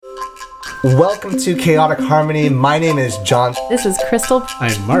Welcome to Chaotic Harmony. My name is John. This is Crystal.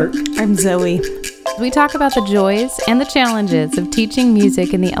 I'm Mark. I'm Zoe. We talk about the joys and the challenges of teaching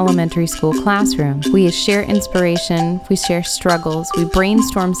music in the elementary school classroom. We share inspiration, we share struggles, we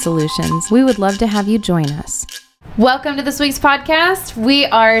brainstorm solutions. We would love to have you join us. Welcome to this week's podcast. We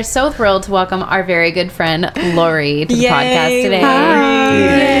are so thrilled to welcome our very good friend Lori to the podcast today. Hi.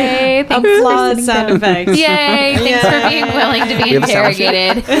 Yay! Thanks Applause sound effects. Yay! Thanks for being willing to be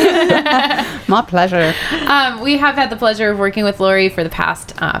interrogated. My pleasure. We have had the pleasure of working with Lori for the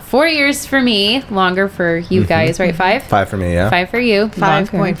past 4 years for me, longer for you guys, right? 5? 5 for me, yeah. 5 for you.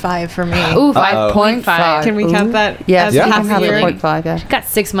 5.5 for me. Ooh, 5.5. Can we count that? Yes, as yeah. half Have a year? 0.5, yeah. Got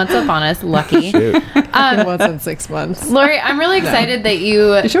 6 months up on us. Lucky. Shoot. It wasn't 6 months. Lori, I'm really excited that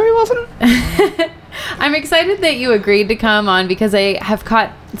you... You sure he wasn't? I'm excited that you agreed to come on because I have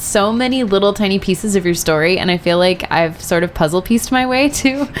caught so many little tiny pieces of your story, and I feel like I've sort of puzzle pieced my way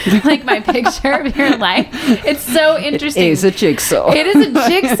to like my picture of your life. It's so interesting. It is a jigsaw. It is a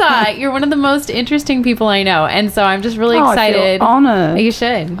jigsaw. You're one of the most interesting people I know, and so I'm just really excited. I feel honored. You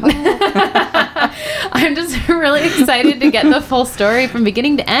should. I'm just really excited to get the full story from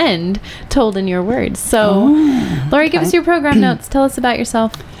beginning to end told in your words. So, Lori, give us your program notes. Tell us about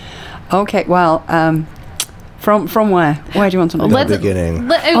yourself. Okay, well, from where? Where do you want to know? The beginning.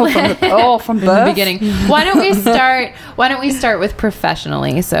 From birth? The beginning. Why don't we start with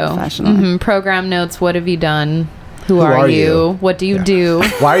professionally? So, Professionally. program notes. What have you done? Who are you? What do you do?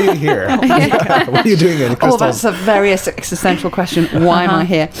 Why are you here? What are you doing in Crystal? Oh, that's a very existential question. Why am I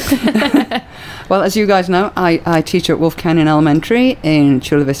here? Well, as you guys know, I teach at Wolf Canyon Elementary in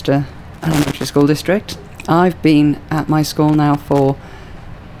Chula Vista Elementary School District. I've been at my school now for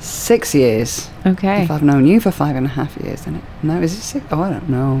 6 years. Okay. If I've known you for 5.5 years, then is it 6? Oh, I don't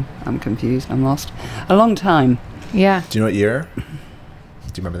know. I'm confused. I'm lost. A long time. Yeah. Do you know what year? Do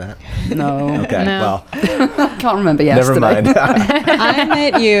you remember that? No. Okay, No. well, I can't remember yesterday. never mind. I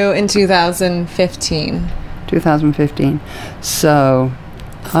met you in 2015. 2015. So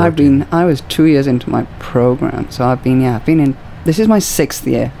I was 2 years into my program. So I've been in, this is my 6th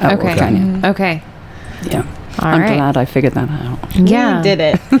year at Wolf Canyon. Okay. Yeah. All I'm right. glad I figured that out. Yeah. We did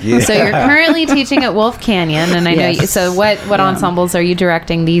it. Yeah. So you're currently teaching at Wolf Canyon, and I know Yes. you. So what ensembles are you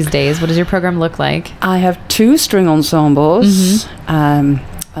directing these days? What does your program look like? I have 2 string ensembles.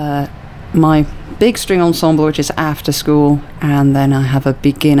 My big string ensemble, which is after school, and then I have a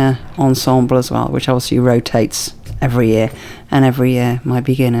beginner ensemble as well, which obviously rotates every year. And every year my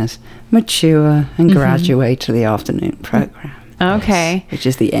beginners mature and graduate to the afternoon program. Okay. Which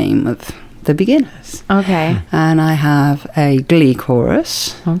is the aim of the beginners. Okay. And I have a glee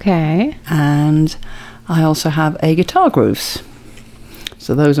chorus, Okay. and I also have a guitar grooves.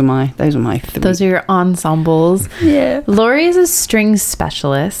 So those are my 3. Those are your ensembles. Yeah. Lori is a string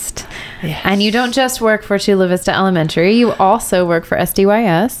specialist, and you don't just work for Chula Vista Elementary. You also work for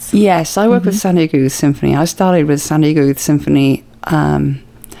SDYS. Yes, I work with San Diego Youth Symphony. I started with San Diego Youth Symphony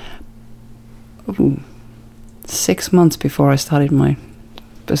 6 months before I started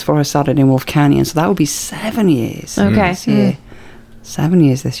in Wolf Canyon. So that would be 7 years. Okay. This year. 7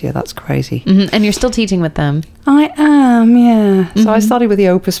 years this year. That's crazy. And you're still teaching with them. I am, yeah. So I started with the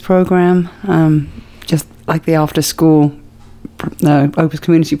Opus program, just like the after school Opus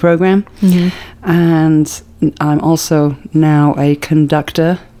community program. And I'm also now a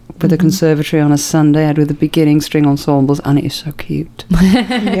conductor with the conservatory on a Sunday. I do the beginning string ensembles, and it is so cute.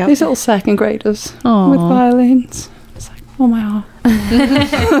 These little second graders with violins. It's like, oh my heart.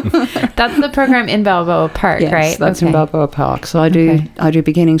 That's the program in Balboa Park, Yes, right? that's in Balboa Park. So I do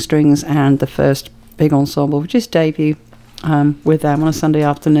beginning strings and the first big ensemble, which is debut, with them on a Sunday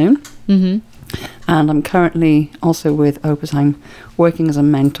afternoon. And I'm currently also with Opus. I'm working as a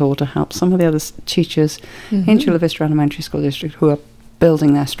mentor to help some of the other teachers in Chula Vista Elementary School District who are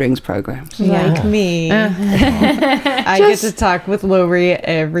building their strings programs. Like me. I get to talk with Lori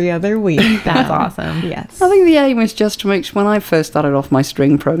every other week. That's awesome. Yes. I think the aim is just to make sure, when I first started off my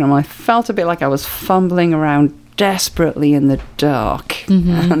string program, I felt a bit like I was fumbling around desperately in the dark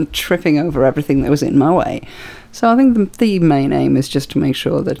and tripping over everything that was in my way. So I think the main aim is just to make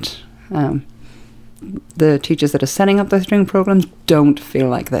sure that the teachers that are setting up their string programs don't feel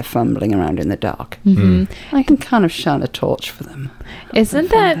like they're fumbling around in the dark. I can kind of shine a torch for them. Isn't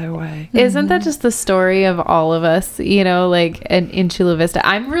that just the story of all of us, you know, like in Chula Vista?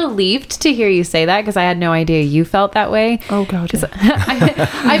 I'm relieved to hear you say that because I had no idea you felt that way. Oh, God. Yeah.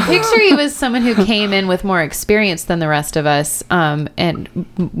 I picture you as someone who came in with more experience than the rest of us. And,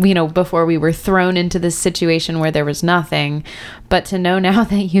 you know, before we were thrown into this situation where there was nothing. But to know now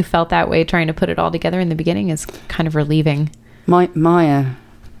that you felt that way trying to put it all together in the beginning is kind of relieving. My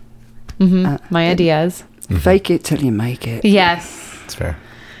Maya Diaz. Fake it till you make it. Yes. It's fair.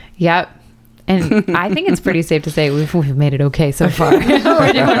 Yep. And I think it's pretty safe to say we've made it okay so far. We're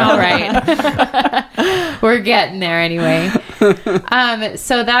doing all right. We're getting there anyway.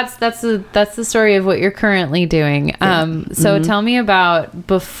 So that's the story of what you're currently doing. So tell me about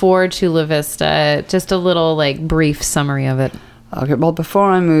before Chula Vista, just a little like brief summary of it. Okay, well, before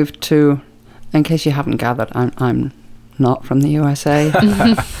I moved to, in case you haven't gathered, I'm not from the USA.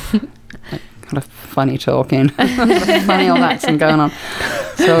 Kind of funny talking, funny old accent going on.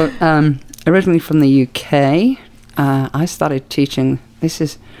 So, originally from the UK, I started teaching. This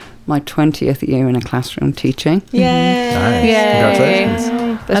is my 20th year in a classroom teaching. Yay! Nice. Yay.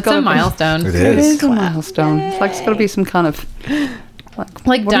 Congratulations. That's a milestone. It It is. is a milestone. It's like it's got to be some kind of Like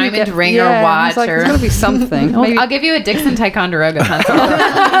what do you diamond get? ring Yeah, or watch it's like, or there's got to be something. Well, Maybe, I'll give you a Dixon Ticonderoga pencil.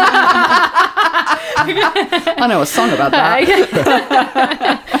 I know a song about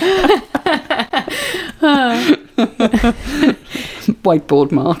that.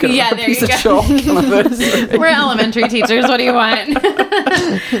 Whiteboard marker. Yeah, a there piece you of go. chalk. We're elementary teachers. What do you want?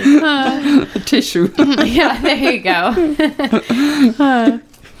 A tissue. Yeah, there you go.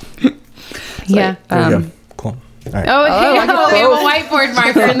 Yeah. There you go. Cool. All right. Oh, I like we have a both. whiteboard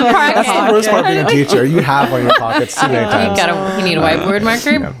marker in the That's the pocket. worst part of being a teacher. You have one in your pockets too many times. You need a whiteboard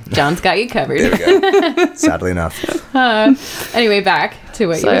marker? Yeah. John's got you covered. There we go. Sadly enough. Anyway, back to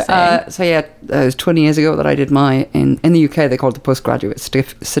what you were saying. So yeah, it was 20 years ago that I did my, in the UK they call it the postgraduate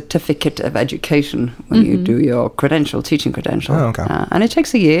certificate of education when you do your credential, teaching credential. Oh, okay. And it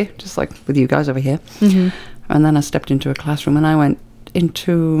takes a year, just like with you guys over here. And then I stepped into a classroom and I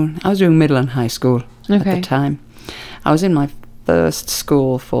was doing middle and high school at Okay. the time. I was in my first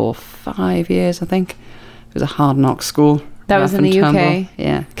school for 5 years, I think. It was a hard knock school. That was rough in the and UK? tumble.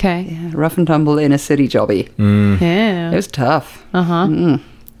 Yeah. Okay. Yeah, rough and tumble inner city jobby. Yeah. It was tough. Uh-huh.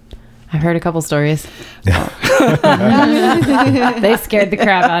 I've heard a couple stories. They scared the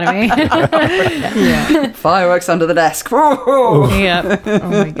crap out of me. Fireworks under the desk. Whoa! Yep. Oh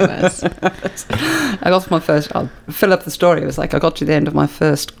my goodness. I got to my first, I'll fill up the story. It was like I got to the end of my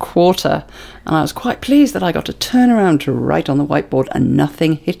first quarter and I was quite pleased that I got to turn around to write on the whiteboard and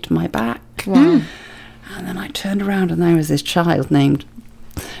nothing hit my back. Wow. And then I turned around and there was this child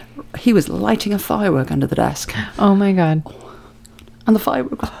he was lighting a firework under the desk Oh my God. and the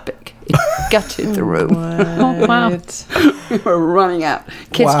firework was big. It gutted the room. Oh, wow. We were running out.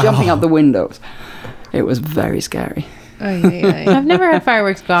 Kids Wow. jumping out the windows. It was very scary. I've never had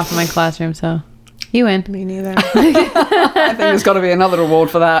fireworks go off in my classroom, so you win. Me neither. I think there's got to be another award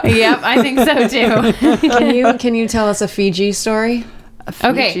for that. Yep, I think so too. Can you tell us a Fiji story? A Fiji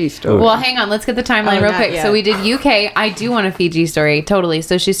Okay. story. Well, hang on. Let's get the timeline Oh, real not quick. yet. So we did UK. I do want a Fiji story. Totally.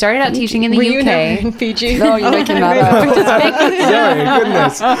 So she started out teaching in the Were you never UK. in Fiji? No, you're making that up. Sorry,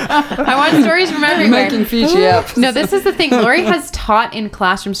 goodness. I want stories from You're everywhere. making Fiji up. No, this is the thing. Lori has taught in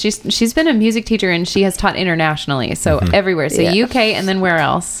classrooms. She's been a music teacher and she has taught internationally. So everywhere. So Yeah. UK and then where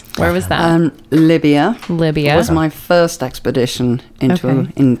else? Where was that? Libya Libya. was my first expedition into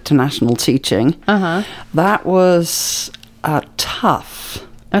Okay. international teaching. Uh-huh. That was tough.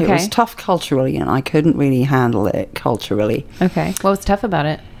 It Okay. was tough culturally, and I couldn't really handle it culturally Okay. What was tough about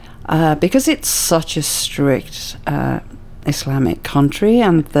it? because it's such a strict Islamic country,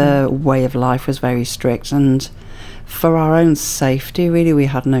 and the way of life was very strict. And for our own safety, really, we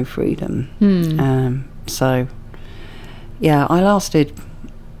had no freedom. So, yeah, I lasted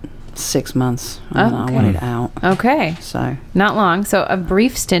 6 months, and I Okay. wanted out. Okay. So Not long. So a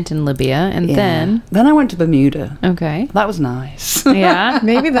brief stint in Libya and yeah. then Then I went to Bermuda. okay. That was nice. Yeah.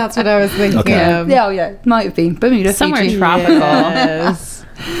 Maybe that's what I was thinking Okay. of. Yeah, might have been Bermuda, Somewhere Fiji. tropical. Yes.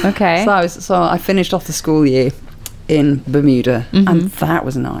 Okay. So I finished off the school year in Bermuda, and that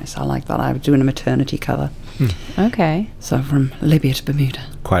was nice. I like that. I was doing a maternity cover, Okay. so from Libya to Bermuda.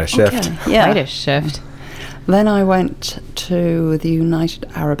 Quite a shift. Yeah. Quite a shift. Then I went to the United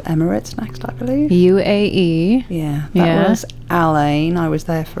Arab Emirates next, I believe. UAE. Yeah, that Yeah. was Al Ain. I was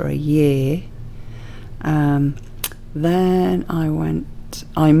there for a year. Then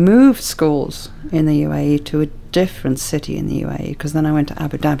I moved schools in the UAE to a different city in the UAE because then I went to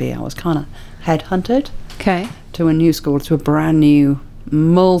Abu Dhabi. I was kind of headhunted Okay. to a new school, to a brand new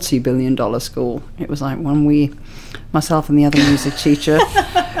multi-billion-dollar school. It was like when myself and the other music teacher,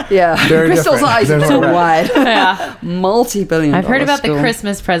 yeah, Very Crystal's different. eyes are They're so right. wide. Yeah. Multi-billion-dollar I've heard about school. the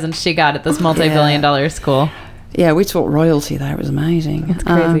Christmas presents she got at this multi-billion-dollar school. Yeah, we taught royalty there. It was amazing. That's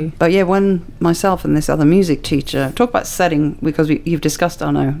crazy. But yeah, when myself and this other music teacher talk about setting, because you've discussed,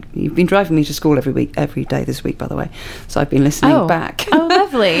 I know, you've been driving me to school every day this week, by the way. So I've been listening back. Oh,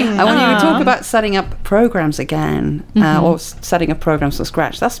 lovely. And when you talk about setting up programs again, or setting up programs from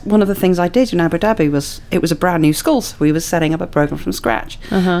scratch, that's one of the things I did in Abu Dhabi. It was a brand new school, so we were setting up a program from scratch.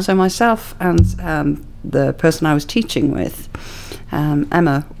 So myself and the person I was teaching with,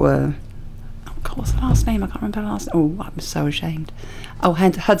 Emma, were... God, what's the last name? I can't remember the last name. Oh, I'm so ashamed. Oh,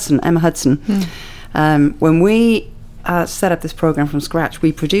 Emma Hudson. When we set up this program from scratch,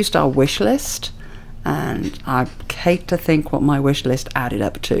 we produced our wish list, and I hate to think what my wish list added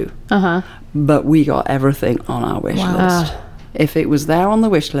up to. But we got everything on our wish list. If it was there on the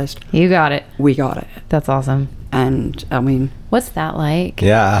wish list, You got it. we got it. That's awesome. And I mean, What's that like?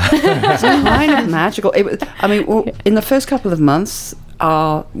 Yeah. it's kind of magical. It was, I mean, in the first couple of months,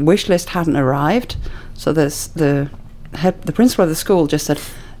 our wish list hadn't arrived, so the principal of the school just said,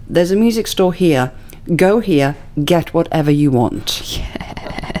 "There's a music store here. Go here, get whatever you want."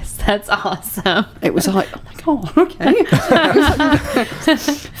 Yes, that's awesome. It was like, oh my god, okay.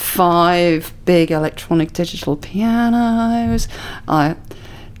 5 big electronic digital pianos, a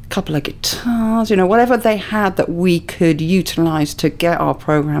couple of guitars, whatever they had that we could utilize to get our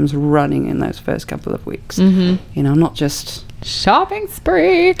programs running in those first couple of weeks. Not just Shopping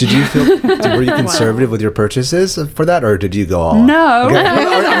spree. Did you feel? Were you conservative with your purchases for that, or did you go all? No.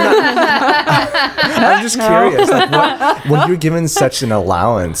 I'm just curious. Like, when you're given such an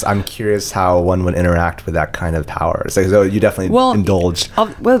allowance, I'm curious how one would interact with that kind of power. It's like, so you definitely indulged.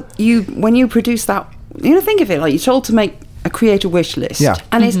 When you produce that, think of it like you're told to create a wish list. Yeah.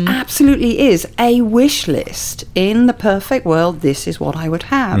 And it absolutely is a wish list. In the perfect world, this is what I would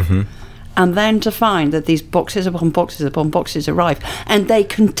have. And then to find that these boxes upon boxes upon boxes arrive, and they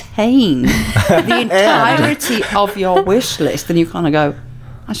contain the entirety of your wish list, and you kind of go,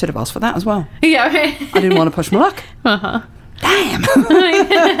 I should have asked for that as well. Yeah. I didn't want to push my luck. Damn.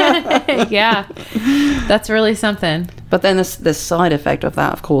 Yeah. That's really something. But then the side effect of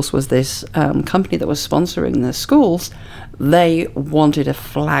that, of course, was this company that was sponsoring the schools. They wanted a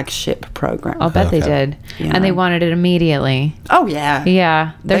flagship program. I'll bet they did. And they wanted it immediately. Oh, yeah.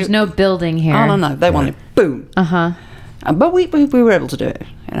 Yeah. There's no building here. Oh, no. They wanted boom. But we were able to do it.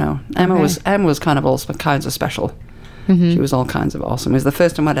 Emma was kind of also kinds of special. She was all kinds of awesome. It was the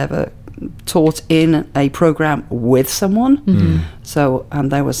first time I'd ever taught in a program with someone. So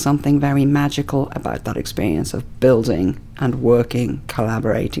there was something very magical about that experience of building and working,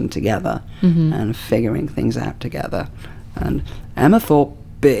 collaborating together and figuring things out together. And Emma thought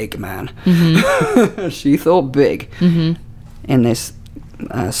big, man. She thought big. In this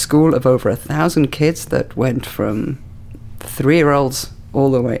school of over 1,000 kids that went from 3-year-olds all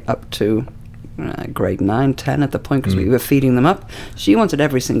the way up to grade 9, 10 at the point, because we were feeding them up. She wanted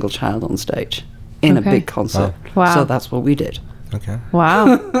every single child on stage in a big concert. Wow. So that's what we did. Okay.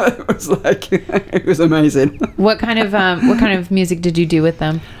 Wow. It was it was amazing. What kind of music did you do with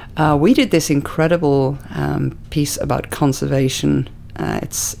them? We did this incredible piece about conservation.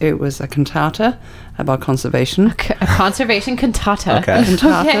 It was a cantata about conservation. A conservation cantata. Okay.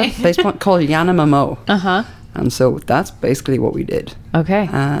 Cantata based on called Yana Momo. Uh-huh. And so that's basically what we did. Okay.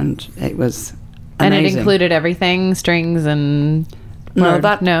 And it was amazing. And it included everything, strings and... No,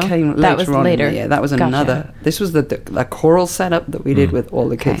 that came later that was on later. In the year. That was another... This was the choral setup that we did with all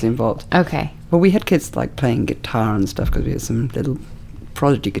the kids involved. Okay. Well, we had kids playing guitar and stuff because we had some little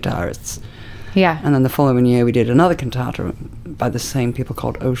prodigy guitarists. Yeah. And then the following year we did another cantata by the same people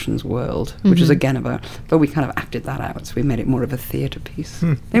called Ocean's World, which was again about... But we kind of acted that out, so we made it more of a theatre piece.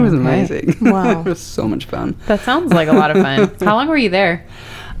 It was amazing. Wow. It was so much fun. That sounds like a lot of fun. How long were you there?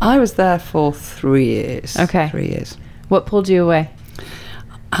 I was there for 3 years. Okay. 3 years. What pulled you away?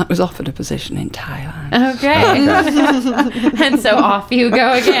 I was offered a position in Thailand. Okay. And so off you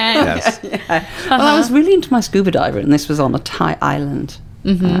go again. Yes. Well, I was really into my scuba diving, and this was on a Thai island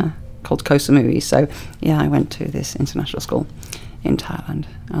called Koh Samui. So, yeah, I went to this international school in Thailand,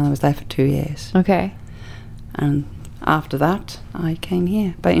 and I was there for 2 years. Okay. And after that, I came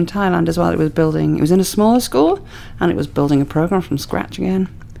here. But in Thailand as well, it was in a smaller school, and it was building a program from scratch again.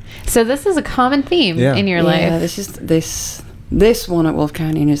 So this is a common theme in your life. Yeah, this one at Wolf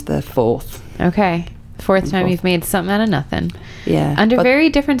Canyon is the 4th. Okay. 4th time you've made something out of nothing. Yeah. Under very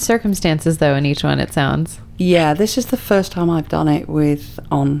different circumstances, though, in each one, it sounds. Yeah, this is the first time I've done it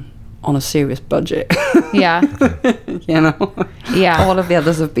on a serious budget. Yeah. You know? Yeah. All of the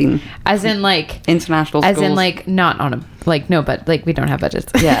others have been... As in, like... international schools. As in, like, not on a No, but we don't have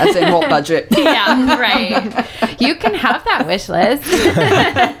budgets. Yeah, as in what budget? Yeah, right. You can have that wish list.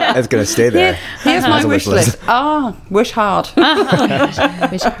 It's going to stay there. Here's my wish list. Wish hard. Wish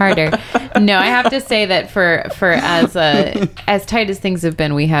harder. No, I have to say that for as tight as things have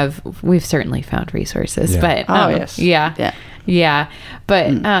been, we've certainly found resources. Yeah. But Yes. Yeah.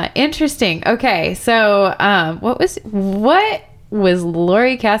 But interesting. Okay, so what was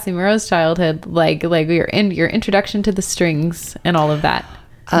Laurie Casimiro's childhood like your introduction to the strings and all of that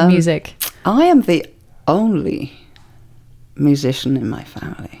music? I am the only musician in my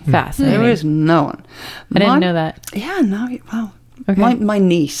family. Fascinating. There is no one. I didn't know that. Yeah, no. Well, Okay. my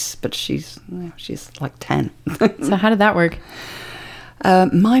niece, but she's like 10. So how did that work?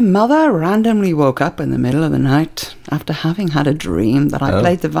 My mother randomly woke up in the middle of the night after having had a dream that I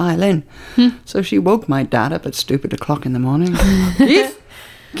played the violin. So she woke my dad up at stupid o'clock in the morning.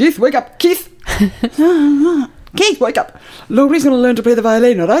 Keith, wake up, Keith. Keith, wake up. Laurie's going to learn to play the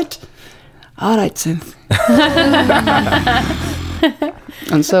violin, all right? All right, Synth.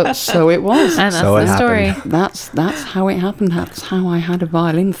 And so it was. And that's So it the story. happened. That's how it happened. That's how I had a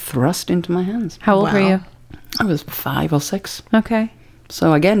violin thrust into my hands. How old were you? I was 5 or 6. Okay.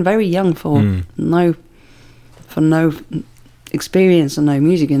 So again, very young for no experience and no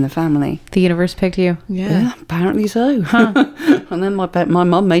music in the family. The universe picked you. Yeah, apparently so. And then my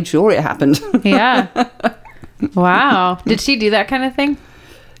mum made sure it happened. Yeah. Wow. Did she do that kind of thing?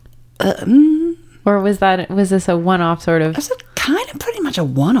 Or was this a one-off sort of? It's a kind of pretty much a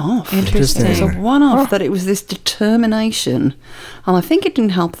one-off. Interesting. It was a one-off that it was this determination. And I think it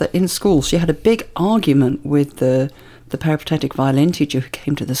didn't help that in school she had a big argument with the peripatetic violin teacher who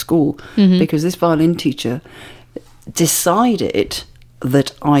came to the school, because this violin teacher decided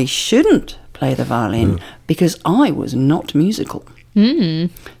that I shouldn't play the violin because I was not musical.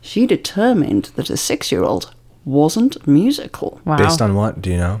 She determined that a 6-year-old wasn't musical. Wow. Based on what?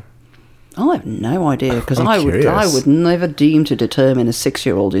 Do you know? I have no idea, because I'm I curious. would never deem to determine a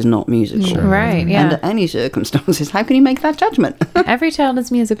 6-year-old is not musical. Right. Yeah. Under any circumstances, how can you make that judgment? Every child is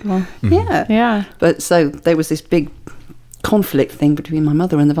musical. Yeah. Yeah. But so there was this big conflict thing between my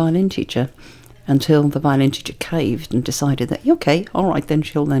mother and the violin teacher, until the violin teacher caved and decided that, okay, all right, then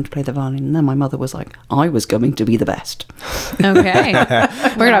she'll learn to play the violin. And then my mother was like, I was going to be the best. Okay.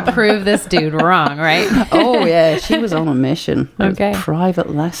 We're going to prove this dude wrong, right? Oh, yeah, she was on a mission. There was Okay.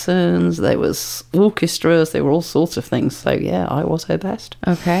 private lessons, there was orchestras, there were all sorts of things. So, yeah, I was her best.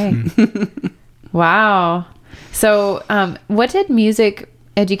 Okay. Wow. So, what did music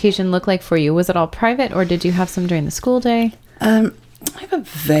education look like for you? Was it all private, or did you have some during the school day? I have a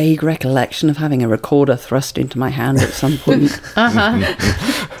vague recollection of having a recorder thrust into my hand at some point.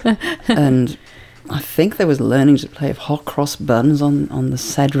 And I think there was learning to play of hot cross buns on the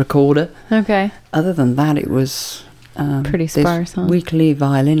said recorder. Okay. Other than that, it was Pretty this sparse, huh? weekly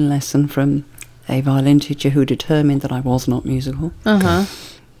violin lesson from a violin teacher who determined that I was not musical. Uh-huh.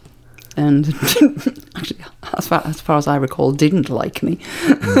 And actually, as far as I recall, didn't like me.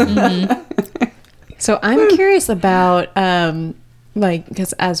 So I'm curious about,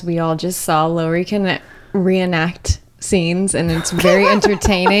 because as we all just saw, Laurie can reenact scenes and it's very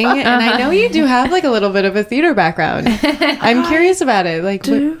entertaining. And I know you do have like a little bit of a theater background. I'm curious about it. Like,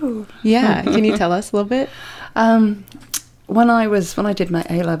 yeah. Can you tell us a little bit? When I did my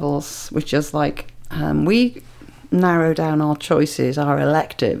A-levels, which is like, we narrow down our choices, our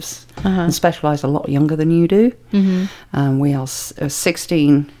electives, and specialise a lot younger than you do. We are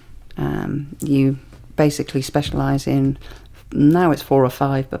 16. You basically specialise in, now it's 4 or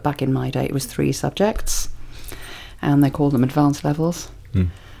 5, but back in my day it was 3 subjects, and they call them advanced levels.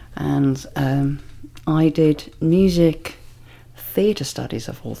 And I did music, theatre studies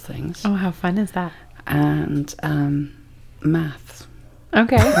of all things, Oh, how fun is that? and maths.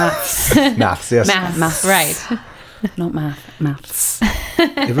 Okay. Maths, Maths, yes. Maths. Right. not maths.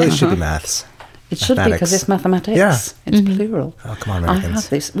 It really should be maths. It should be, because it's mathematics. Yeah. It's plural. Oh, come on,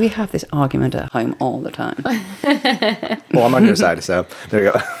 Americans. We have this argument at home all the time. Well, I'm on your side, so there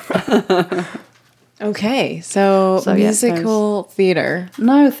you go. Okay. So yeah, musical theater.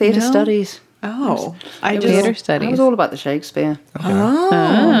 No, theatre No? studies. Oh. Theater studies. I was all about the Shakespeare.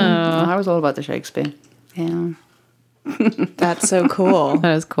 I was all about the Shakespeare. Yeah. That's so cool.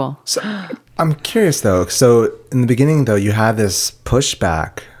 That was cool. So I'm curious though. So in the beginning, though, you had this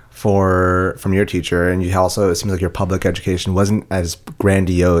pushback from your teacher, and you also, it seems like your public education wasn't as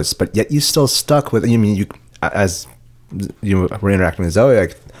grandiose, but yet you still stuck with. As you were interacting with Zoe,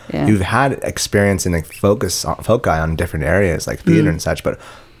 like you've had experience in like foci on different areas like theater and such, but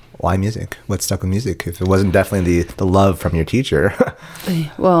why music? What stuck with music if it wasn't definitely the love from your teacher?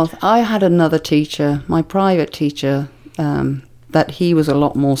 Well, I had another teacher, my private teacher. that he was a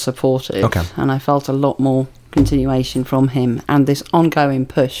lot more supportive, Okay. and I felt a lot more continuation from him and this ongoing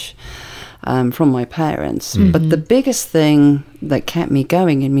push from my parents. But the biggest thing that kept me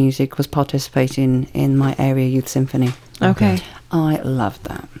going in music was participating in my area youth symphony. Okay. I loved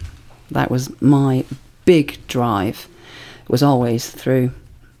that. That was my big drive. It was always through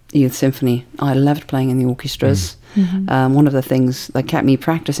youth symphony. I loved playing in the orchestras. One of the things that kept me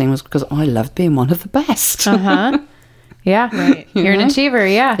practicing was because I loved being one of the best. Yeah. Right. You're an achiever.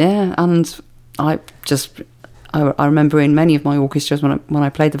 Yeah. Yeah, and I remember in many of my orchestras when I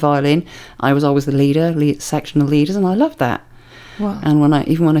played the violin, I was always the sectional leaders, and I loved that. Wow. And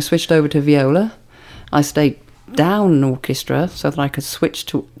when I switched over to viola, I stayed down an orchestra so that I could switch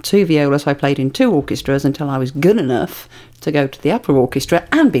to viola. So I played in 2 orchestras until I was good enough to go to the upper orchestra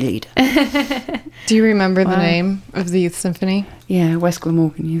and be leader. Do you remember the name of the youth symphony? Yeah, West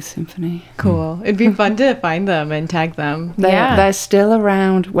Glamorgan Youth Symphony. Cool. It'd be fun to find them and tag them. They're still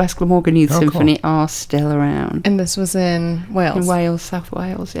around. West Glamorgan Youth Oh, Symphony cool. are still around. And this was in Wales. In Wales, South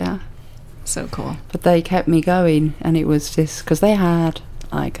Wales, yeah. So cool. But they kept me going, and it was just because they had,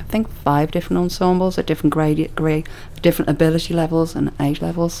 like, I think 5 different ensembles at different different ability levels and age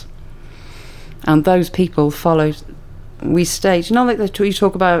levels. And those people followed. We stayed. You know, like you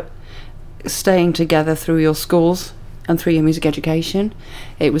talk about staying together through your schools and through your music education.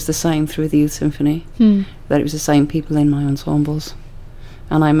 It was the same through the youth symphony. That it was the same people in my ensembles,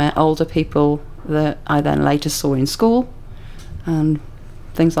 and I met older people that I then later saw in school, and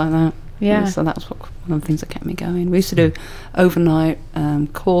things like that. Yeah. So that's one of the things that kept me going. We used to do overnight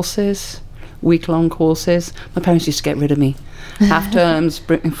courses, week-long courses. My parents used to get rid of me. Half terms,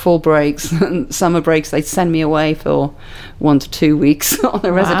 fall breaks, and summer breaks, they'd send me away for 1 to 2 weeks on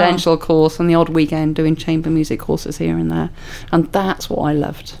a residential course, and the odd weekend doing chamber music courses here and there. And that's what I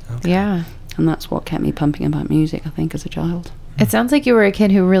loved. Yeah. And that's what kept me pumping about music, I think, as a child. It sounds like you were a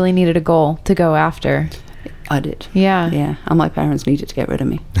kid who really needed a goal to go after. I did. Yeah. Yeah. And my parents needed to get rid of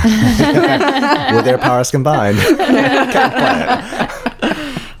me. With their powers combined.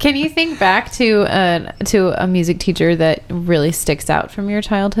 Can you think back to a music teacher that really sticks out from your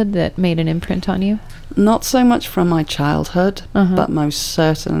childhood that made an imprint on you? Not so much from my childhood, but most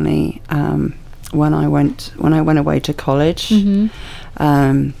certainly when I went away to college,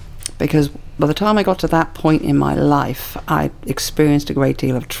 because by the time I got to that point in my life, I experienced a great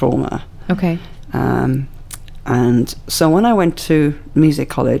deal of trauma. Okay. And so when I went to music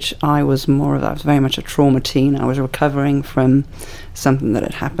college, I was very much a trauma teen. I was recovering from something that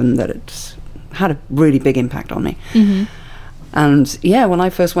had happened that had a really big impact on me. And yeah, when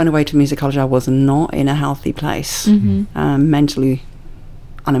I first went away to music college, I was not in a healthy place, mentally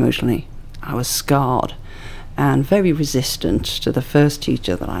and emotionally. I was scarred and very resistant to the first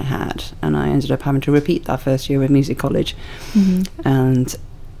teacher that I had. And I ended up having to repeat that first year of music college. And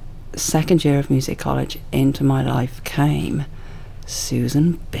second year of music college, into my life came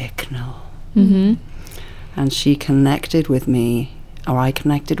Susan Bicknell. And she connected with me, or I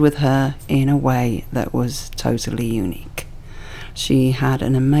connected with her in a way that was totally unique. She had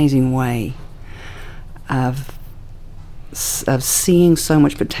an amazing way of seeing so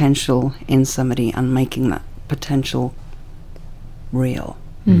much potential in somebody and making that potential real.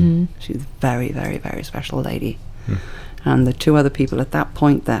 She's a very, very, very special lady. And the 2 other people at that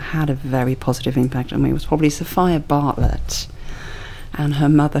point that had a very positive impact on me was probably Sophia Bartlett and her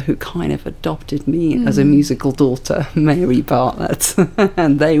mother, who kind of adopted me as a musical daughter, Mary Bartlett.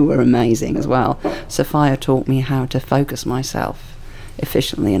 And they were amazing as well. Sophia taught me how to focus myself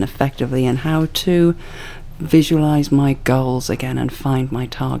efficiently and effectively, and how to visualize my goals again and find my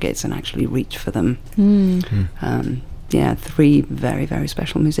targets and actually reach for them. 3 very, very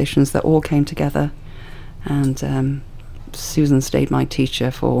special musicians that all came together. And Susan stayed my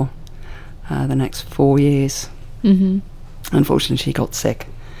teacher for the next 4 years. Unfortunately, she got sick,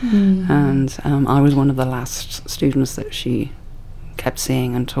 and I was one of the last students that she kept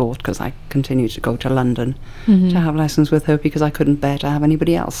seeing and taught, because I continued to go to London to have lessons with her, because I couldn't bear to have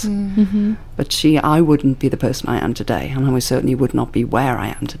anybody else. But I wouldn't be the person I am today, and I certainly would not be where I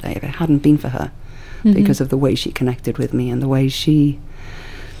am today if it hadn't been for her, because of the way she connected with me and the way she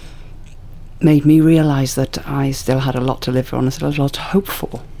made me realise that I still had a lot to live for and still had a lot to hope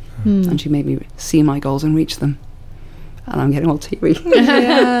for. And she made me see my goals and reach them. And I'm getting all teary.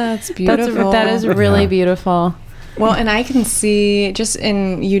 Yeah, it's beautiful. That is really beautiful. Well, and I can see just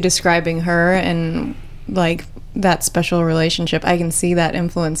in you describing her and like that special relationship, I can see that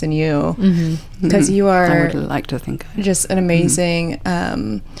influence in you, because you are, I would like to think, just an amazing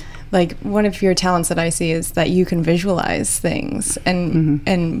like one of your talents that I see is that you can visualize things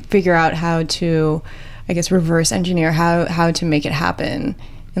and figure out how to I guess, reverse engineer how to make it happen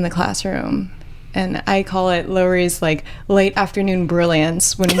in the classroom. And I call it Lori's like late afternoon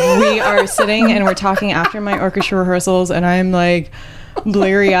brilliance, when we are sitting and we're talking after my orchestra rehearsals, and I'm like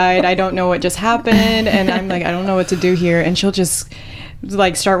bleary-eyed, I don't know what just happened, and I'm like, I don't know what to do here, and she'll just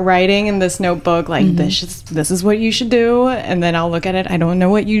like start writing in this notebook like, this is what you should do, and then I'll look at it, I don't know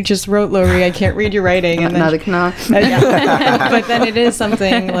what you just wrote, Lori, I can't read your writing, and then Neither can I. yeah. But then it is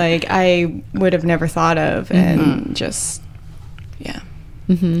something like I would have never thought of, and just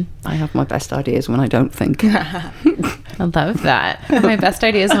I have my best ideas when I don't think. I love that. My best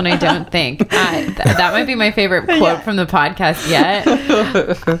idea is when I don't think. That might be my favorite quote from the podcast yet.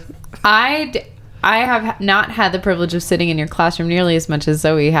 I have not had the privilege of sitting in your classroom nearly as much as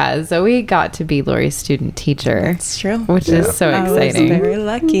Zoe has. Zoe got to be Lori's student teacher. it's true. Which is so exciting. I was very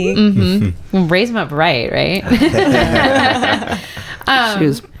lucky. Raise them up right?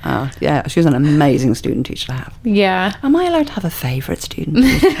 She was an amazing student teacher to have. Yeah. Am I allowed to have a favourite student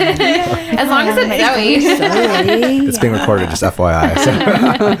teacher? As long as it's Zoe. It's being recorded, just FYI. So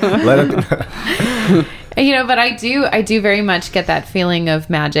let it. You know, but I do very much get that feeling of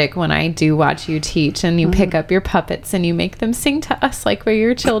magic when I do watch you teach and you pick up your puppets and you make them sing to us like we're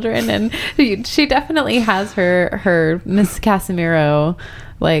your children. And she definitely has her Miss Casimiro,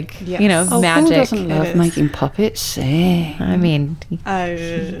 like, you know, magic. Who doesn't love making puppets sing? I mean,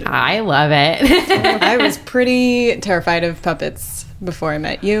 I love it. I was pretty terrified of puppets before I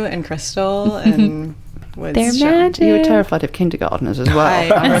met you and Crystal, and was They're shocked. magic. You were terrified of kindergartners as well.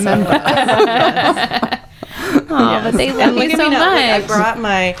 I remember. Oh, but they love And you look at so me now. Look, I much. brought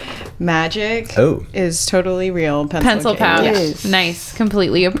my magic. Oh. Is totally real Pencil case. pouch. Yes. Nice.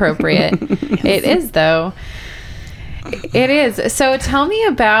 Completely appropriate. It is, though. It is. So tell me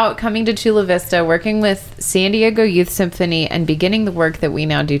about coming to Chula Vista, working with San Diego Youth Symphony, and beginning the work that we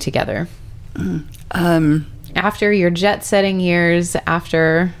now do together. After your jet-setting years,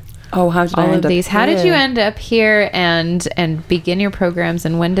 after How did I all end of up these, how did here? you end up here and begin your programs,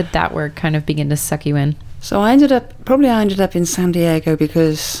 and when did that work kind of begin to suck you in? So I ended up in San Diego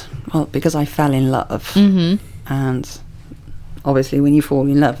because I fell in love. Mm-hmm. And obviously when you fall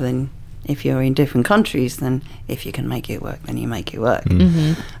in love, then if you're in different countries, then if you can make it work, then you make it work.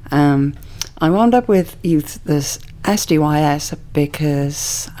 Mm-hmm. I wound up with this SDYS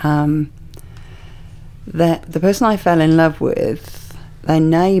because the person I fell in love with, their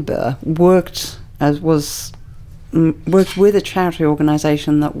neighbour, worked with a charity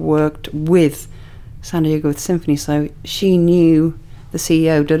organisation that worked with San Diego Youth Symphony, so she knew the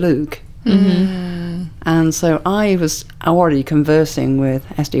CEO, DeLuke. Mm-hmm. And so I was already conversing with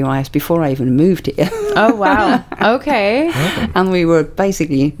SDYS before I even moved here. Oh, wow. Okay. And we were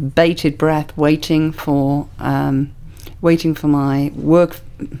basically bated breath waiting for my work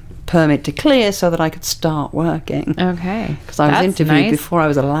permit to clear so that I could start working. Okay. Because I was That's interviewed nice. before I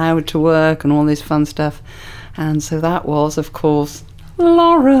was allowed to work and all this fun stuff. And so that was, of course,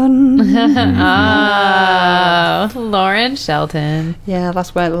 Lauren. Oh, Lauren Shelton. Yeah,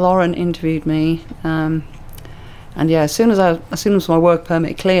 that's where Lauren interviewed me. And yeah, as soon as my work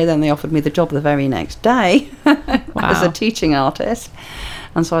permit cleared, then they offered me the job the very next day as a teaching artist.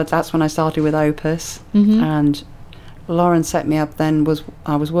 And so that's when I started with Opus. Mm-hmm. And Lauren set me up then.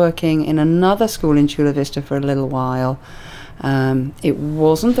 I was working in another school in Chula Vista for a little while. It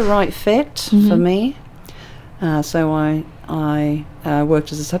wasn't the right fit for me. So I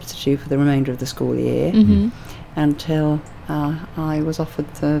worked as a substitute for the remainder of the school year until I was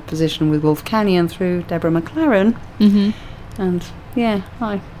offered the position with Wolf Canyon through Deborah McLaren. Mm-hmm. And yeah,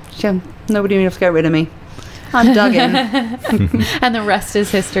 nobody knew enough to get rid of me. I'm dug in. And the rest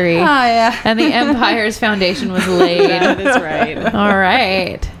is history. Ah, yeah. And the Empire's foundation was laid. That is right. All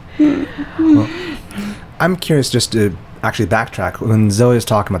right. Well, I'm curious just to actually backtrack. When Zoe was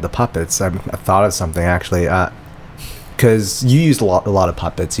talking about the puppets, I thought of something actually. Because you used a lot of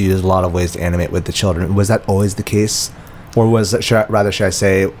puppets. You used a lot of ways to animate with the children. Was that always the case? Or should I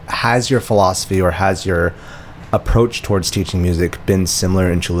say, has your philosophy or has your approach towards teaching music been similar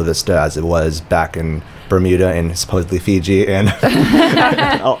in Chula Vista as it was back in Bermuda and supposedly Fiji and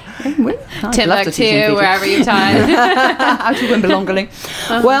Timbuktu, wherever you taught. Out to Wimbledon.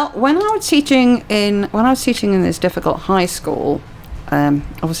 Well, when I was teaching in this difficult high school,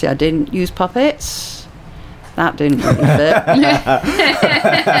 obviously I didn't use puppets. That didn't really fit.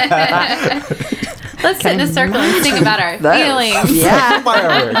 Let's sit in a circle and sing about our feelings. Yeah,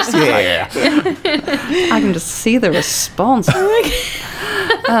 fireworks. Yeah. I can just see the response.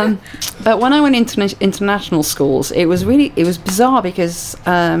 But when I went into international schools, it was bizarre because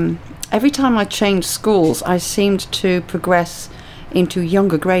every time I changed schools, I seemed to progress into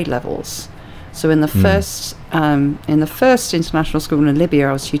younger grade levels. So in the first international school in Libya,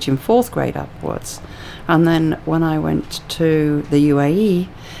 I was teaching 4th grade upwards. And then when I went to the UAE,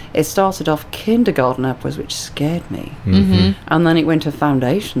 it started off kindergarten upwards, which scared me. And then it went to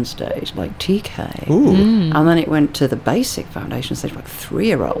foundation stage, like TK. And then it went to the basic foundation stage, like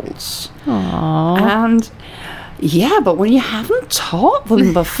 3-year-olds. And yeah, but when you haven't taught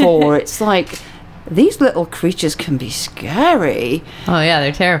them before, it's like, these little creatures can be scary. Oh, yeah,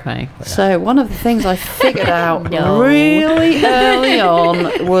 they're terrifying. So one of the things I figured out really early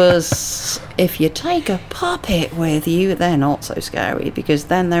on was if you take a puppet with you, they're not so scary, because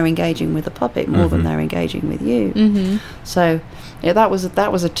then they're engaging with the puppet more than they're engaging with you. So yeah, that was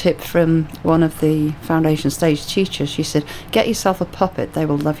a tip from one of the foundation stage teachers. She said, get yourself a puppet, they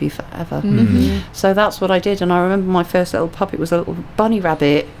will love you forever. So that's what I did. And I remember my first little puppet was a little bunny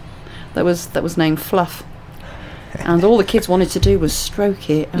rabbit that was named Fluff, and all the kids wanted to do was stroke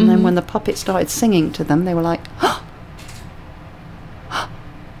it, and then when the puppet started singing to them, they were like, oh.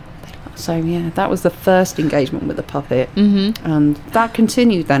 So yeah, that was the first engagement with the puppet, and that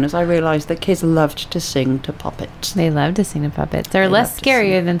continued then as I realised that kids loved to sing to puppets. They love to sing to puppets. They're less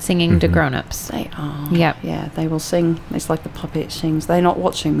scarier than singing to grown-ups. They are. Yep. Yeah, they will sing. It's like the puppet sings. They're not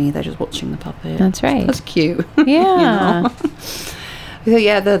watching me, they're just watching the puppet. That's right. That's cute. Yeah.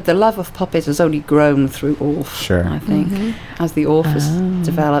 Yeah, the love of puppets has only grown through Orff, Sure. I think. As the Orff has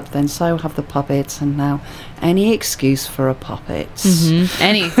developed, then so have the puppets, and now any excuse for a puppet.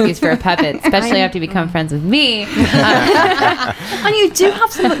 Any excuse for a puppet, especially after you become friends with me. And you do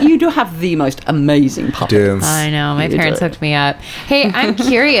have the most amazing puppets. I know, my parents hooked me up. Hey, I'm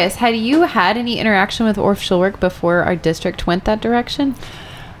curious, had you had any interaction with Orff Schulwerk before our district went that direction?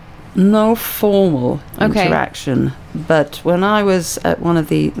 No formal interaction, but when I was at one of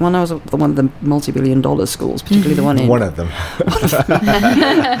the multi-billion-dollar schools, particularly the one in one of them,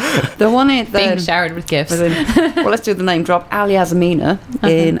 the one in being showered with gifts. Well, let's do the name drop. Al Yasmina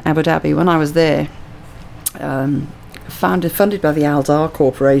in Abu Dhabi. When I was there, funded by the Al Dar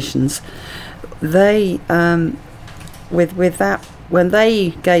corporations, they with that. When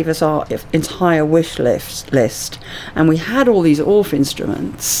they gave us our entire wish list and we had all these Orff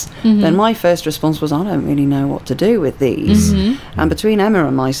instruments, then my first response was, I don't really know what to do with these. And between Emma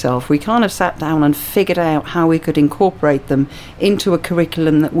and myself, we kind of sat down and figured out how we could incorporate them into a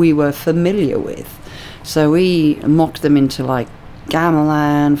curriculum that we were familiar with. So we mocked them into like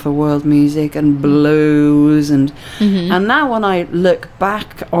gamelan for world music and blues, and now when I look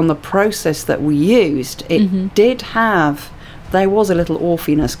back on the process that we used, it did have... There was a little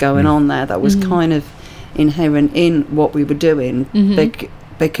Orphiness going on there that was kind of inherent in what we were doing,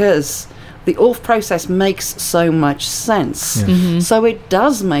 because the Orff process makes so much sense. So it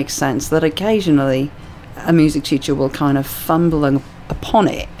does make sense that occasionally a music teacher will kind of fumble upon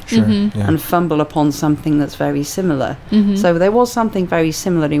it and fumble upon something that's very similar. So there was something very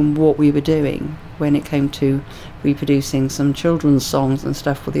similar in what we were doing when it came to reproducing some children's songs and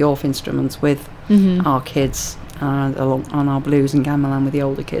stuff with the Orff instruments with our kids. On our blues and gamelan with the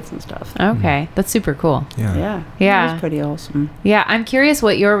older kids and stuff. Okay, that's super cool. Yeah. It was pretty awesome. Yeah, I'm curious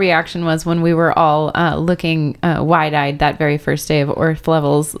what your reaction was when we were all looking wide-eyed that very first day of Orff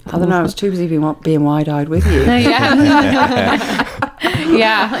Levels. I don't know, I was too busy being wide-eyed with you.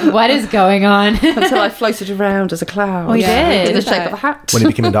 Yeah, what is going on? Until I floated around as a cloud. We did. In the shape of a hat. When you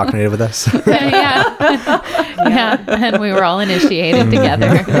became indoctrinated with us. Yeah, and we were all initiated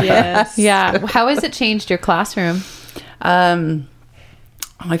together. Yes. Yeah. How has it changed your classroom?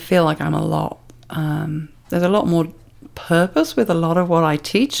 I feel like I'm there's a lot more purpose with a lot of what I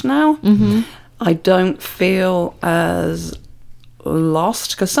teach now. I don't feel as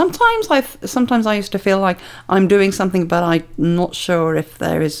lost, because sometimes I used to feel like I'm doing something, but I'm not sure if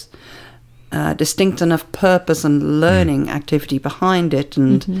there is distinct enough purpose and learning activity behind it,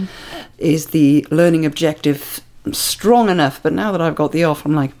 and is the learning objective strong enough. But now that I've got the Orff,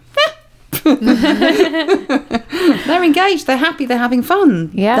 I'm like, they're engaged, they're happy, they're having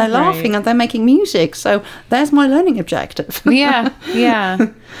fun, they're laughing, and they're making music. So there's my learning objective. And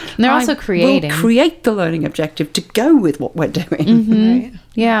they're also creating. We'll create the learning objective to go with what we're doing. Right.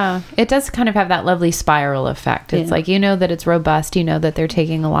 Yeah, it does kind of have that lovely spiral effect. It's like, you know that it's robust, you know that they're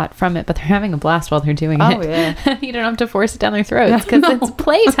taking a lot from it, but they're having a blast while they're doing it. Yeah. You don't have to force it down their throats because it's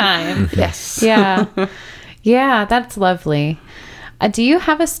playtime. Yes. Yeah, that's lovely. Do you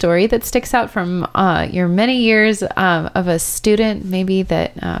have a story that sticks out from your many years of a student, maybe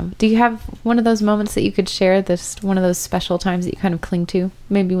that, do you have one of those moments that you could share, one of those special times that you kind of cling to,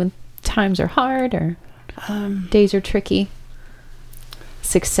 maybe when times are hard or days are tricky?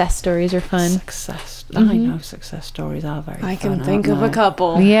 Success stories are fun. I know success stories are very fun. I can think of a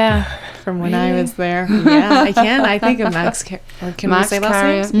couple. Yeah. from when I was there. Yeah, I can. I think of Max. Or can we say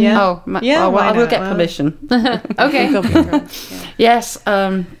last names? Yeah. Oh, Yeah, well, why I will not? get Well, permission. Okay. Yes.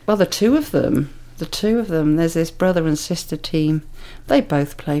 Well, the two of them. There's this brother and sister team. They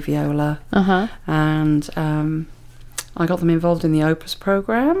both play viola, and I got them involved in the Opus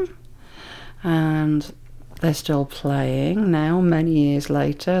program, and they're still playing now, many years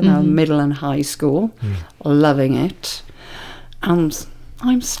later. Now middle and high school, loving it, and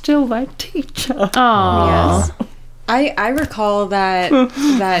I'm still their teacher. Oh. Yes. I recall that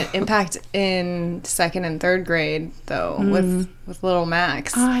impact in 2nd and 3rd grade though with little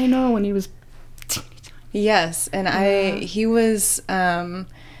Max. I know, when he was Yes, and he was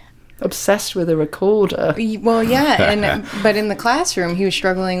obsessed with a recorder. well, yeah, but in the classroom he was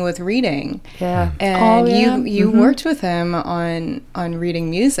struggling with reading. Yeah. And you worked with him on reading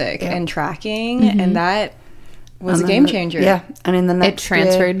music and tracking, and that was a game changer. Yeah, and in the It next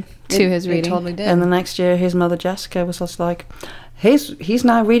transferred to his It reading. totally did. And the next year, his mother Jessica was just like, he's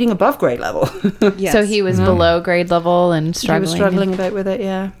now reading above grade level. Yes. So he was below grade level and struggling. He was struggling a bit with it,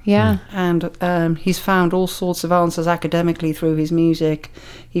 yeah. Yeah. And he's found all sorts of answers academically through his music.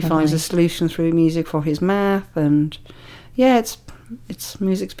 He finds a solution through music for his math, and yeah, it's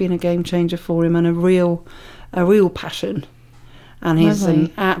music's been a game changer for him and a real passion. And he's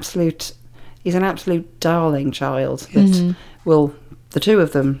an absolute darling child. That will, the two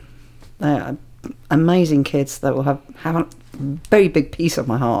of them, they're amazing kids that will have a very big piece of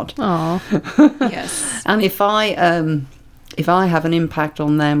my heart. Oh. Yes. And if I have an impact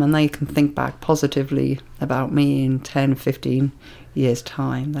on them and they can think back positively about me in 10, 15 years'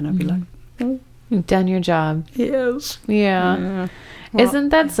 time, then I'll be like, You've done your job. yes. Yeah. Isn't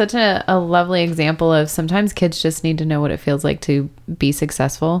that such a lovely example of sometimes kids just need to know what it feels like to be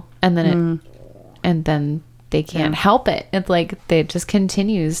successful, and then they can't help it. It's like it just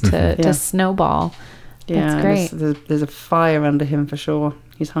continues to snowball. Yeah, That's great. There's a fire under him for sure.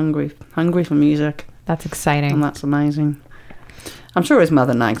 He's hungry for music, That's exciting. and that's amazing. I'm sure his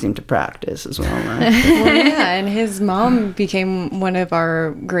mother nags him to practice as well. Right? Well, yeah, and his mom became one of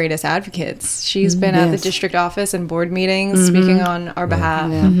our greatest advocates. She's been at the Yes. district office and board meetings speaking on our behalf.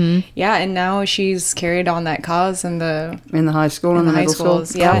 Yeah. And now she's carried on that cause in the In the high school and the high middle schools.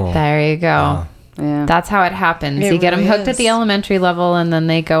 school. Yeah. Cool. There you go. Yeah. That's how it happens. It You get them really hooked at is. the elementary level, and then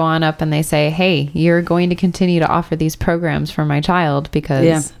they go on up and they say, hey, you're going to continue to offer these programs for my child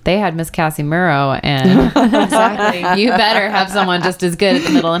because they had Miss Cassie Murrow, and exactly. you better have someone just as good at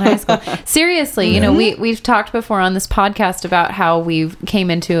the middle and high school. Seriously, you know, we've talked before on this podcast about how we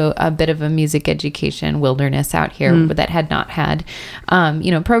came into a bit of a music education wilderness out here that had not had,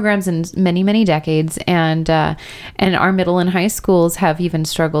 programs in many, many decades. And our middle and high schools have even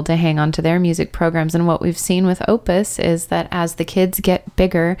struggled to hang on to their music programs. And what we've seen with Opus is that as the kids get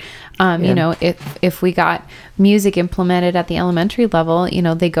bigger, if we got music implemented at the elementary level,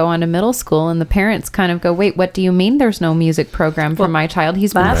 they go on to middle school, and the parents kind of go, wait, what do you mean there's no music program for my child?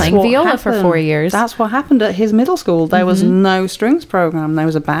 He's been playing what viola for happened. 4 years. That's what happened at his middle school. There was no strings program. There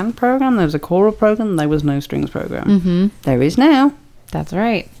was a band program. There was a choral program. There was no strings program. There is now. That's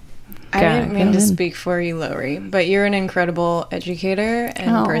right. I Got didn't it. mean Go to ahead. speak for you, Lowry, but you're an incredible educator and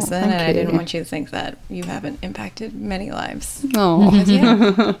Oh, person, thank and I didn't you. want you to think that you haven't impacted many lives. Oh.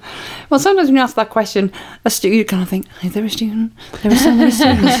 Yeah. Well, sometimes when you ask that question, a student kind of think, hey, they're a student. There are so many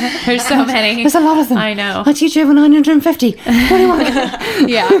students. There's so many. There's a lot of them. I know. I teach over 950. What do you want?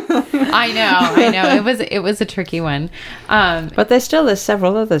 Yeah, I know. It was a tricky one. But there's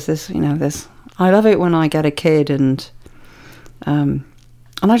several others. I love it when I get a kid and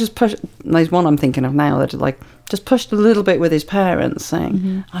I just push. There's one I'm thinking of now that just pushed a little bit with his parents,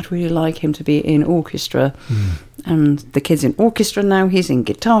 saying I'd really like him to be in orchestra, and the kid's in orchestra now. He's in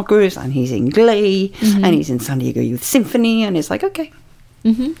guitar groups and he's in glee and he's in San Diego Youth Symphony, and it's like, okay,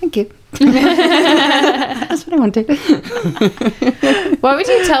 thank you. That's what I want to do. What would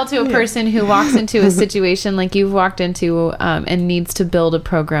you tell to a person who walks into a situation like you've walked into and needs to build a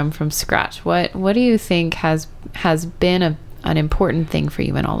program from scratch? What do you think has been an important thing for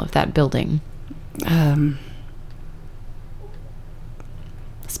you in all of that building?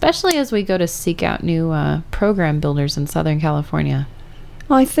 Especially as we go to seek out new program builders in Southern California.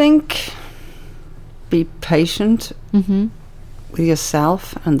 I think be patient with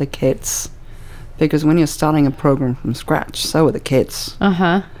yourself and the kids, because when you're starting a program from scratch, so are the kids.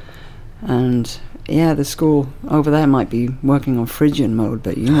 And yeah, the school over there might be working on Phrygian mode,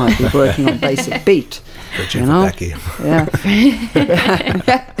 but you might be working on basic beat. Phrygian for Becky. Yeah.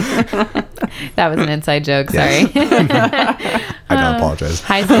 That was an inside joke, sorry. I don't apologize.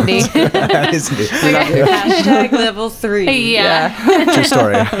 Hi, Cindy. Hashtag level 3. Yeah. True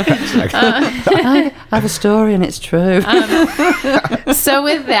story. I have a story and it's true. So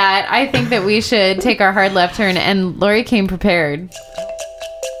with that, I think that we should take our hard left turn, and Lori came prepared.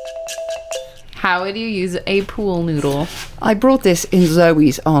 How would you use a pool noodle? I brought this in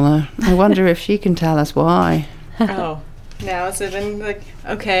Zoe's honor. I wonder if she can tell us why. Oh, now it's even like,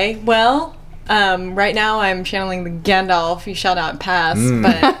 okay, well, right now I'm channeling the Gandalf, you shall not pass,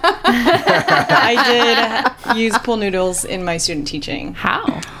 but I did use pool noodles in my student teaching.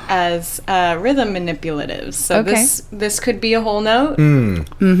 How? As rhythm manipulatives. So Okay. this could be a whole note.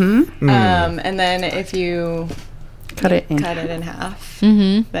 Mm-hmm. And then if you Cut it in. cut it in half,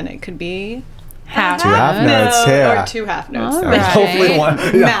 then it could be Half. Two half notes, note yeah. or 2 half notes. All Yeah, right. hopefully one.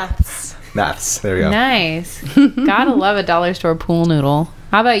 Yeah. Maths. Maths. There we go. Nice. Gotta love a dollar store pool noodle.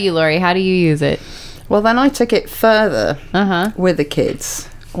 How about you, Lori? How do you use it? Well, then I took it further Uh-huh. with the kids.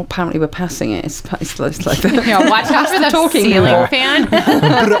 Well, apparently we're passing it. It's like that. Yeah, watch out for the talking ceiling noodle. fan.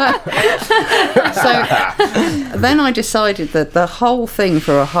 So then I decided that the whole thing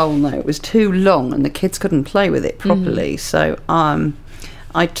for a whole note was too long and the kids couldn't play with it properly. So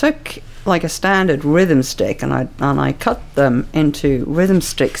I took like a standard rhythm stick and I cut them into rhythm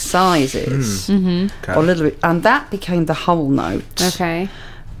stick sizes Okay. or a little bit, and that became the whole note. Okay.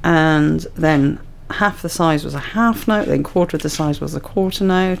 And then half the size was a half note, then quarter of the size was a quarter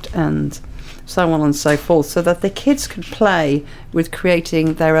note, and so on and so forth, so that the kids could play with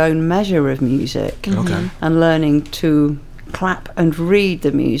creating their own measure of music Okay. and learning to clap and read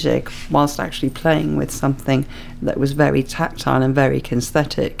the music whilst actually playing with something that was very tactile and very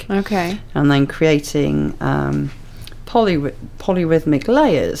kinesthetic, Okay. and then creating polyrhythmic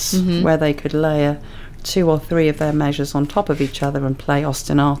layers where they could layer 2 or 3 of their measures on top of each other and play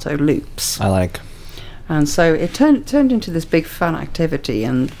ostinato loops. I like. And so it turned into this big fun activity,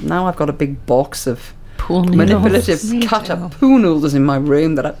 and now I've got a big box of Pool noodles. manipulative cut-up pool noodles in my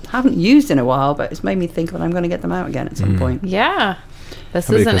room that I haven't used in a while, but it's made me think that I'm going to get them out again at some point. Yeah. This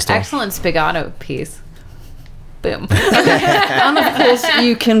How about is you, an Crystal? excellent spagato piece. Boom. And of course,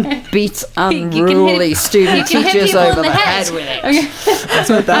 you can beat can unruly hit- student you can hit teachers people in over the the head. head with it. Okay. That's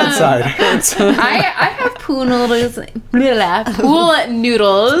what that side. I have pool noodles, pool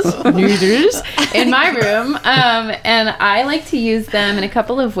noodles in my room, and I like to use them in a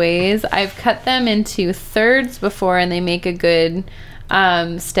couple of ways. I've cut them into thirds before, and they make a good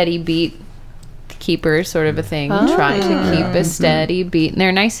steady beat keeper sort of a thing. Try to keep a steady beat, and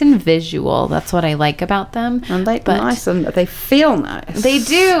they're nice and visual. That's what I like about them. And they're But nice and they feel nice. they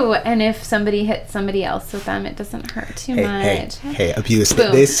do, and if somebody hits somebody else with them, it doesn't hurt too much. Hey, abuse.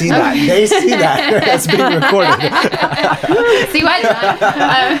 Boom. They see that. They see that. That's being recorded. See what?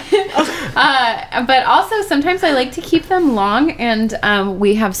 But also sometimes I like to keep them long, and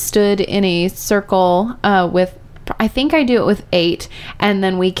we have stood in a circle with. I think I do it with 8, and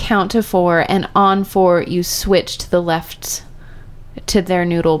then we count to 4, and on 4 you switch to the left to their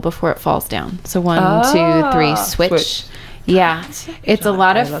noodle before it falls down. So 1, 2, 3, switch. Yeah, it's a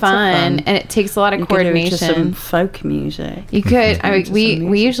lot of Lots of fun, fun. and it takes a lot of You could do it to some coordination. folk music. You could. I mean, Just we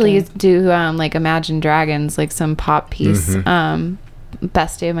some usually music do like Imagine Dragons, like some pop piece.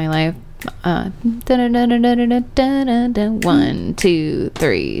 Best Day of My Life. 1, 2,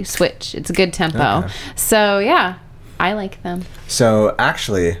 3, switch. It's a good tempo. Okay. So yeah, I like them. So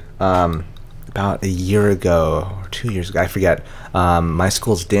actually, about a year ago or 2 years ago, I forget, my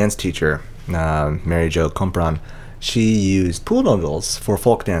school's dance teacher, Mary Jo Compran, she used pool noodles for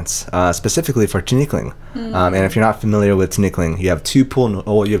folk dance, specifically for tinikling. And if you're not familiar with tinikling, you have two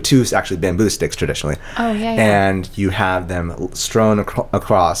actually bamboo sticks traditionally. Oh, yeah. And you have them strewn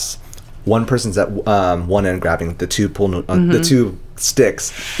across. One person's at one end grabbing the two the two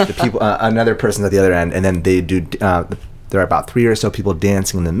sticks. The people, another person's at the other end, and then they do. There are about 3 or so people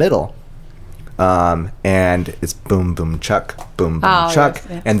dancing in the middle. And it's boom, boom, chuck, boom, boom, chuck, yes,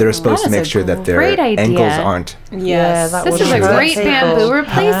 yeah. and they're supposed That to is make a sure that their great idea. ankles aren't. Yes. that This would is a hurt great people. bamboo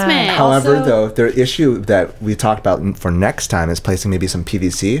replacement. However, Also- though, the issue that we talked about for next time is placing maybe some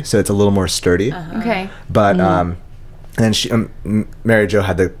PVC, so it's a little more sturdy. Okay. But and then Mary Jo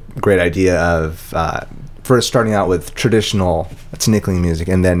had the great idea of first starting out with traditional tinikling music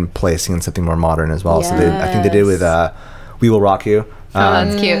and then placing in something more modern as well. So I think they did with "We Will Rock You."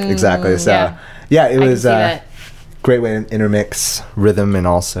 That's cute. Exactly. So Yeah. it I can was see that. great way to intermix rhythm and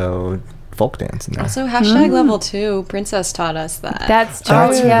also folk dance in there. Also, hashtag level 2. Princess taught us that. That's true.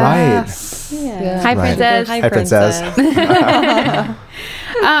 That's right. yeah. Hi, Right. Princess. Hi, Hi, Princess.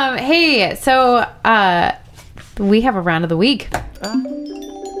 Hey, so we have a round of the week.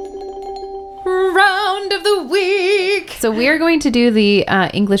 round of the week. So we are going to do the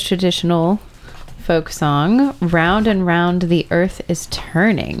English traditional folk song, Round and Round the Earth is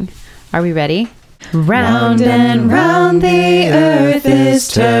Turning. Are we ready? Round and round the earth is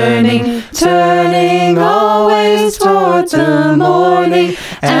turning, turning always towards the morning,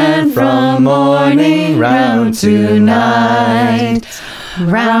 and from morning round to night.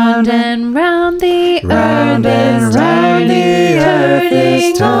 Round and round the earth is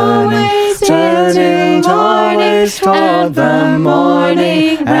turning always toward the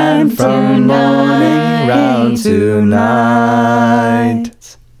morning, and from morning round to night.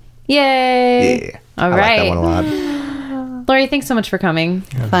 Yay! Yeah. All I right. like that one a lot. Lori, thanks so much for coming.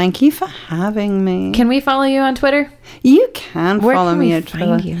 Thank you for having me. Can we follow you on Twitter? You can Where follow can me we at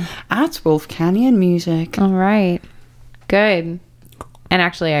find Twitter you? at Wolf Canyon Music. All right. Good. And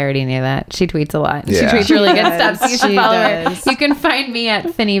actually, I already knew that. She tweets a lot. Yeah. She tweets really good stuff, so you should She follow does. her. You can find me at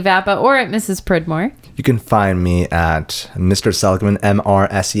Finny Vappa or at Mrs. Pridmore. You can find me at Mr. Seligman,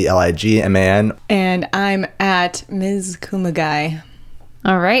 MrSeligman. And I'm at Ms. Kumagai.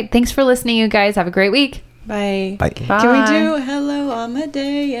 All right. Thanks for listening, you guys. Have a great week. Bye. Bye. Bye. Can we do Hello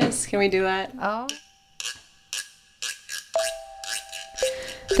Amadeus? Can we do that? Oh.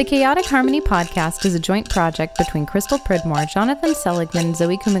 The Chaotic Harmony podcast is a joint project between Crystal Pridmore, Jonathan Seligman,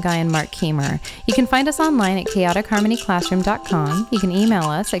 Zoe Kumagai, and Mark Keemer. You can find us online at chaoticharmonyclassroom.com. You can email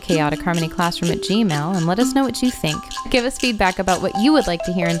us at chaoticharmonyclassroom@gmail.com and let us know what you think. Give us feedback about what you would like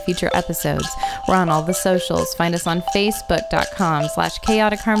to hear in future episodes. We're on all the socials. Find us on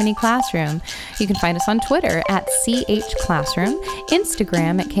facebook.com/chaoticharmonyclassroom. You can find us on Twitter at @CHClassroom,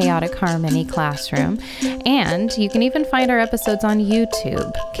 Instagram at Chaotic Harmony Classroom, and you can even find our episodes on YouTube.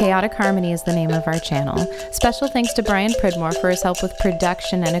 Chaotic Harmony is the name of our channel. Special thanks to Brian Pridmore for his help with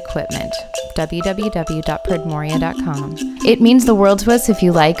production and equipment. www.pridmoria.com. It means the world to us if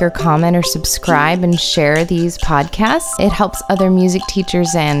you like or comment or subscribe and share these podcasts. It helps other music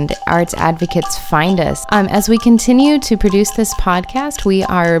teachers and arts advocates find us. As we continue to produce this podcast, we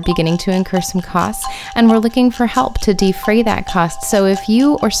are beginning to incur some costs, and we're looking for help to defray that cost. So if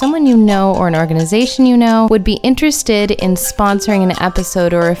you or someone you know or an organization you know would be interested in sponsoring an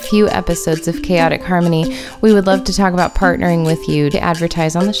episode or a few episodes of Chaotic Harmony, we would love to talk about partnering with you to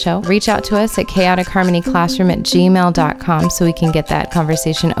advertise on the show. Reach out to us at chaoticharmonyclassroom@gmail.com so we can get that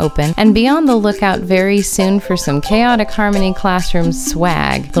conversation open. And be on the lookout very soon for some Chaotic Harmony Classroom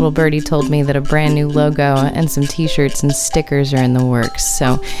swag. Little Birdie told me that a brand new logo and some t-shirts and stickers are in the works.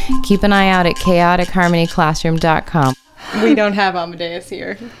 So keep an eye out at chaoticharmonyclassroom.com. We don't have Amadeus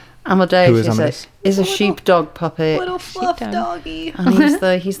here. Amadeus, Who is Amadeus? is a sheepdog puppet. Little fluff doggy. And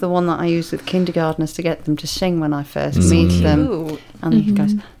he's the one that I use with kindergartners to get them to sing when I first meet them. Ooh. And he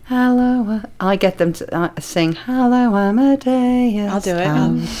goes, hello. I get them to sing, hello, Amadeus. I'll do it.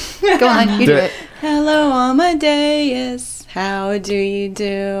 Go on, then, you do it. Hello Amadeus. How do you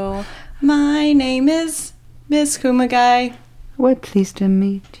do? My name is Miss Kumagai. We're pleased to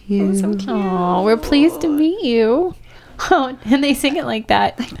meet you. So cute. Oh, we're pleased to meet you. Oh, and they sing it like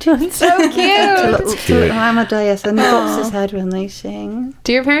that. It's so To cute. little Amadeus, and he bops his head when they sing.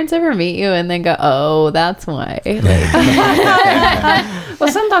 Do your parents ever meet you and then go, oh, that's why?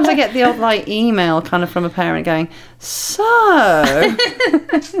 Well, sometimes I get the odd email kind of from a parent going, so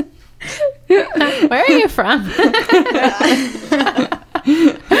Where are you from?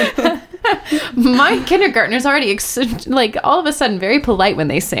 My kindergartner's already all of a sudden very polite when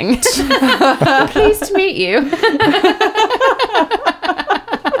they sing. Pleased to meet you.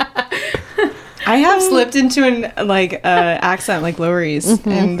 I have slipped into an accent like Lori's,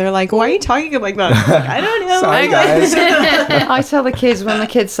 and they're like, "Why are you talking like that?" I'm like, I don't know. Sorry, guys. I tell the kids when the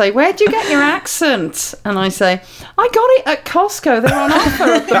kids say, where'd you get your accent? And I say, I got it at Costco. They're on offer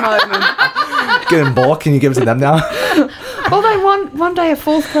at the moment. Get in bulk. Can you give it to them now? Although one day a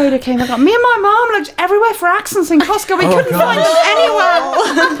fourth grader came and got, me and my mom looked everywhere for accents in Costco. We couldn't find them anywhere.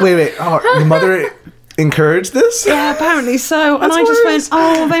 Wait. Oh, your mother encouraged this? Yeah, apparently so. And I just went,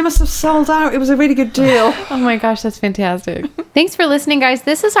 oh, they must have sold out. It was a really good deal. Oh my gosh, that's fantastic. Thanks for listening, guys.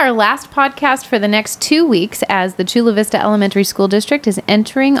 This is our last podcast for the next 2 weeks as the Chula Vista Elementary School District is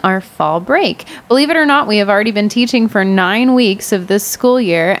entering our fall break. Believe it or not, we have already been teaching for 9 weeks of this school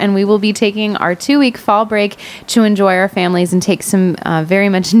year, and we will be taking our 2-week fall break to enjoy our families and take some very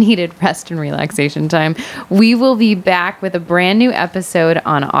much needed rest and relaxation time. We will be back with a brand new episode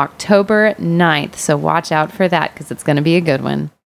on October 9th, so watch out for that because it's going to be a good one.